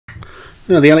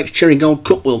Now, the Alex Cherrie Gold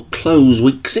Cup will close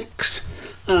week 6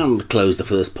 and close the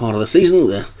first part of the season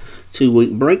with a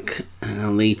 2-week break.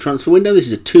 And the transfer window, this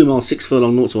is a 2 mile 6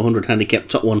 furlong 0 to 100 handicap.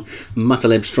 Top one,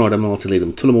 Mataleb Strider, Marta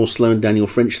Leadham, Tullamore Sloan, Daniel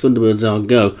French, Thunderbirds Are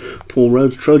Go, Paul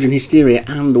Rhodes, Trojan Hysteria,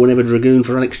 and Whenever Dragoon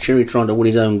for Alex Cherrie trying to win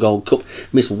his own Gold Cup.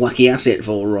 Miss Wacky Asset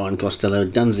for Ryan Costello,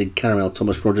 Danzig Caramel,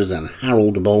 Thomas Rogers, and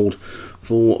Harold Bold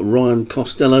for Ryan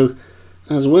Costello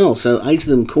as well. So 8 of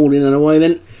them called in and away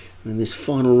then in this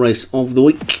final race of the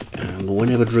week. And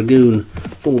Whenever Dragoon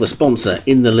for the sponsor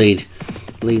in the lead,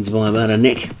 leads by about a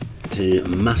neck to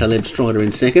Mataleb Strider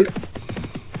in second,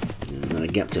 and then a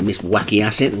gap to Miss Wacky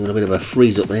Asset. We've got a bit of a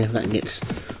freeze up there. That gets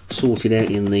sorted out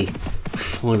in the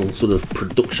final sort of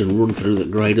production run through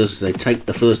that Gray does. They take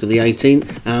the first of the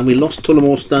 18, and we lost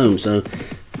Tullamore Stone, so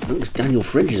I think it's Daniel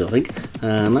French's, I think,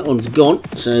 and that one's gone.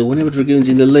 So Whenever Dragoon's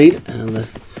in the lead, and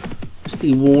just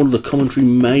be warned, the commentary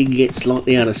may get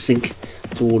slightly out of sync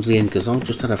towards the end, because I've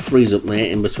just had a freeze up there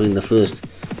in between the first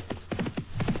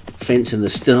fence and the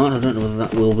start. I don't know whether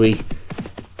that will be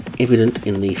evident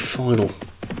in the final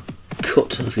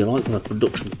cut, if you like, the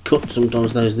production cut.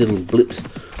 Sometimes those little blips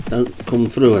don't come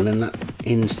through, and then that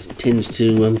tends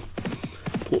to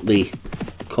put the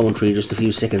commentary just a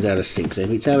few seconds out of sync. So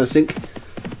if it's out of sync,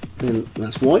 then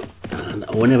that's why. And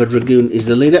Whenever Dragoon is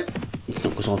the leader. It's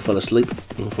not because I fell asleep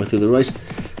halfway through the race.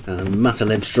 And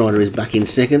Mataleb Strider is back in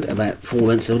second, about 4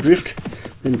 lengths of drift.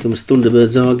 Then comes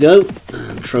Thunderbirds Are Go,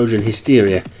 and Trojan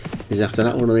Hysteria is after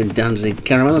that one, and then Danzig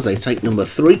Caramel as they take number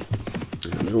 3.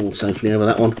 And they're all safely over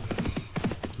that one.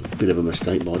 A bit of a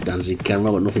mistake by Danzig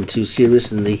Caramel, but nothing too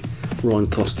serious, and the Ryan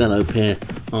Costello pair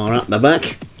are at the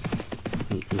back.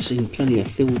 We've seen plenty of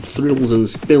thrills and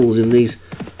spills in these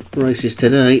races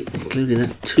today, including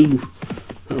that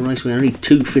race where only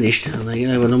 2 finished, and they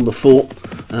get over number 4.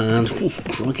 And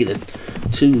crikey, the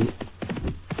 2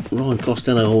 Ryan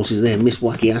Costello horses there, Miss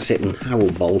Wacky Asset and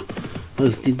Harold Bold,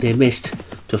 both did their best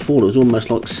to fall. It was almost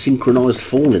like synchronised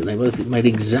falling. They both made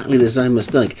exactly the same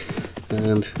mistake,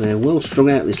 and they're well strung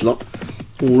out, this lot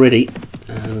already.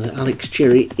 And Alex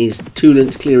Cherrie is 2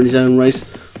 lengths clear in his own race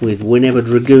with Whenever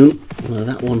Dragoon. Well,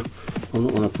 that one, I'm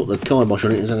not going to put the kibosh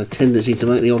on it. It's had a tendency to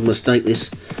make the odd mistake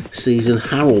this season.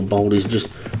 Harold Bold is just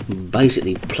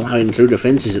basically ploughing through the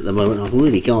fences at the moment. I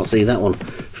really can't see that one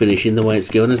finishing the way it's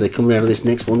going as they come down to this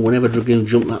next one. Whenever Dragoon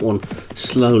jumped that one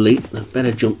slowly. The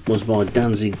better jump was by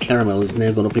Danzig Caramel. It's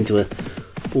now gone up into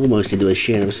almost into a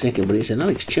share of a second, but it's an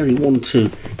Alex Cherrie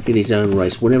 1-2 in his own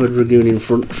race. Whenever Dragoon in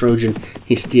front, Trojan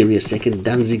Hysteria second,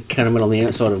 Danzig Caramel on the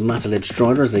outside of Mataleb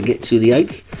Strider as they get to the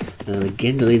 8th. And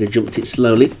again, the leader jumped it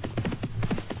slowly,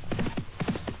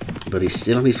 but he's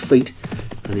still on his feet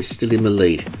and he's still in the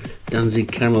lead.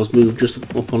 Danzig Caramel's moved just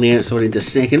up on the outside into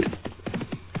second.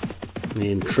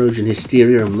 Then Trojan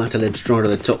Hysteria and Mataleb Strider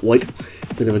the top weight.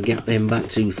 Bit of a gap then back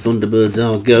to Thunderbirds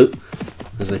Are Go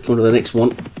as they come to the next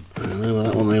one. And over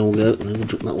that one they all go. They will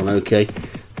jump that one okay,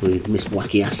 with Miss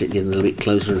Wacky Asset getting a little bit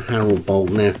closer, and Harold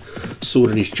Bold now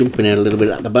sorted his jumping out a little bit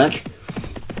at the back.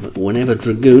 But Whenever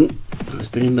Dragoon has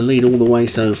been in the lead all the way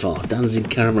so far. Danzig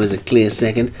Caramel is a clear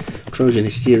second, Trojan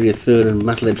Hysteria third, and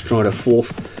Mataleb Strider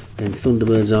 4th. Then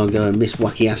Thunderbirds Are Go and Miss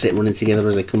Wacky Asset running together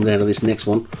as they come down to this next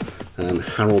one. And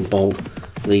Harold Bold,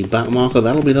 the back marker.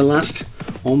 That'll be the last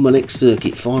on the next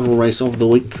circuit. Final race of the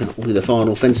week. That will be the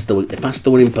final fence of the week. They passed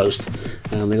the winning post,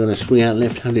 and they're going to swing out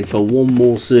left-handed for one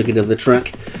more circuit of the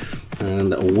track.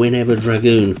 And Whenever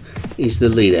Dragoon is the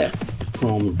leader,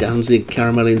 from Danzig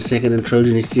Caramel in second and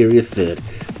Trojan Hysteria third.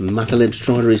 Mataleb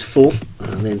Strider is 4th,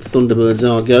 and then Thunderbirds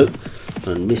Are Go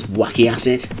and Miss Wacky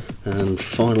Asset, and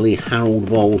finally Harold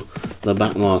Bold, the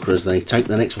back marker, as they take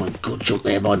the next one. Good jump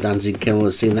there by Danzig Caramel.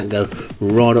 I've seen that go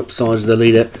right up sides of the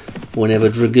leader. Whenever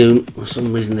Dragoon, for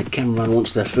some reason the cameraman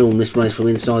wants to film this race from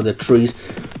inside the trees.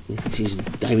 It is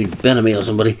David Bellamy or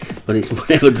somebody, but it's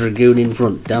Whenever Dragoon in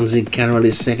front. Danzig Caramel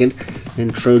is second,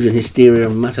 then Trojan Hysteria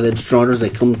and Mataleb Strider as they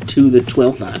come to the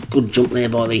 12th. And a good jump there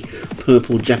by the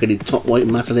purple jacketed top weight.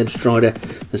 Mataleb Strider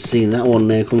has seen that one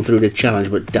now come through the challenge,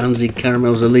 but Danzig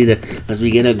Caramel's the leader as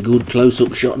we get a good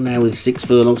close-up shot now with 6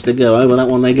 furlongs to go. Over that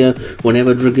one they go.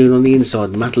 Whenever Dragoon on the inside,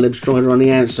 Mataleb Strider on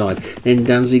the outside, then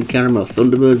Danzig Caramel,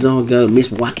 Thunderbirds Are Go, Miss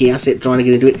Wacky Asset trying to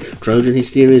get into it. Trojan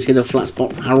Hysteria's hit a flat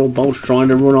spot. Harold Bold's trying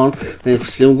to run on. They've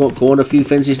still got quite a few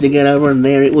fences to get over, and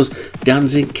there it was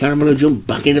Danzig Caramel who jumped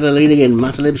back into the lead again.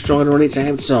 second, Mataleb Strider on its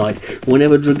outside,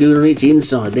 Whenever Dragoon on its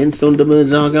inside, then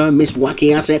Thunderbirds Argo and Miss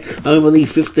Wacky Asset over the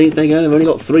 15th they go. They've only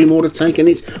got 3 more to take, and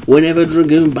it's Whenever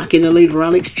Dragoon back in the lead for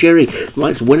Alex Cherry.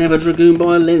 Right, Whenever Dragoon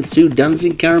by a length to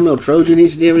Dancing Caramel, Trojan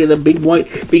Hysteria, the big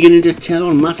weight beginning to tell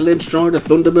on Mataleb Strider.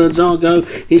 Thunderbirds Argo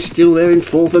is still there in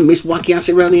 4th, and Miss Wacky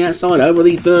Asset around the outside. Over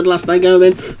the 3rd last they go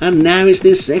then, and now it's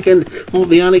the 2nd of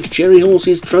the Alex Cherry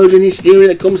horses, Trojan Hysteria,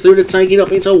 that comes through to take it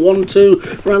up. It's a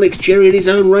 1-2 for Alex Cherry in his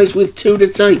own race with 2 to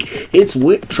take. It's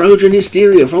Trojan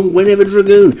Hysteria from Whenever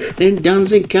Dragoon, then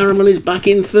Dancing Caramel is back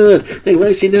in 3rd. They're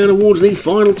racing down towards the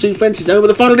final 2 fences over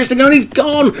the final distance, and he's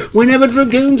gone. Whenever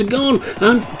Dragoon's gone,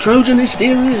 and Trojan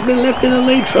Hysteria has been left in the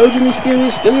lead. Trojan Hysteria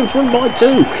is still in front by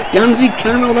 2. Dancing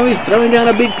Caramel though is throwing down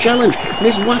a big challenge.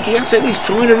 Miss Wacky Asset is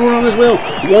trying to run on as well.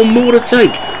 1 more to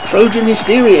take. Trojan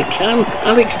Hysteria, can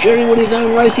Alex Cherry win his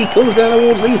own race? He comes down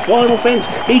towards the final fence.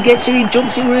 He gets in, he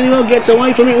jumps in really well, gets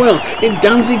away from it well. Then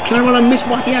Dancing Caramel and Miss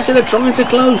Wacky Asset are trying to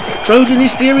close. Trojan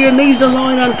Hysteria needs the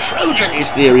line, and Trojan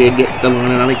Hysteria gets the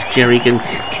line, and Alex Cherry can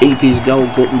keep his Gold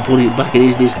Cup and put it back in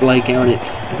his display cabinet,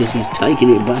 because he's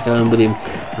taking it back home with him.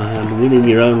 And winning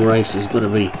your own race is going to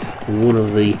be one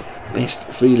of the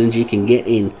best feelings you can get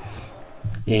in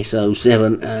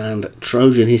SO7, and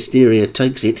Trojan Hysteria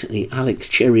takes it. The Alex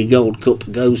Cherry Gold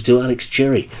Cup goes to Alex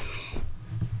Cherry.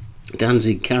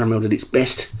 Dancing Caramel did its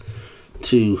best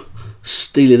to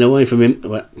steal it away from him,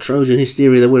 but Trojan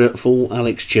Hysteria the winner for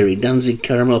Alex Cherry. Dancing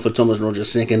Caramel for Thomas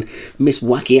Rogers 2nd, Miss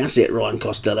Wacky Asset Ryan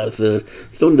Costello 3rd,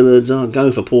 Thunderbirds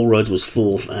Argo for Paul Rhodes was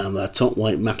 4th, and the top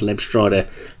weight Mataleb Strider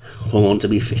hung on to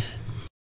be 5th.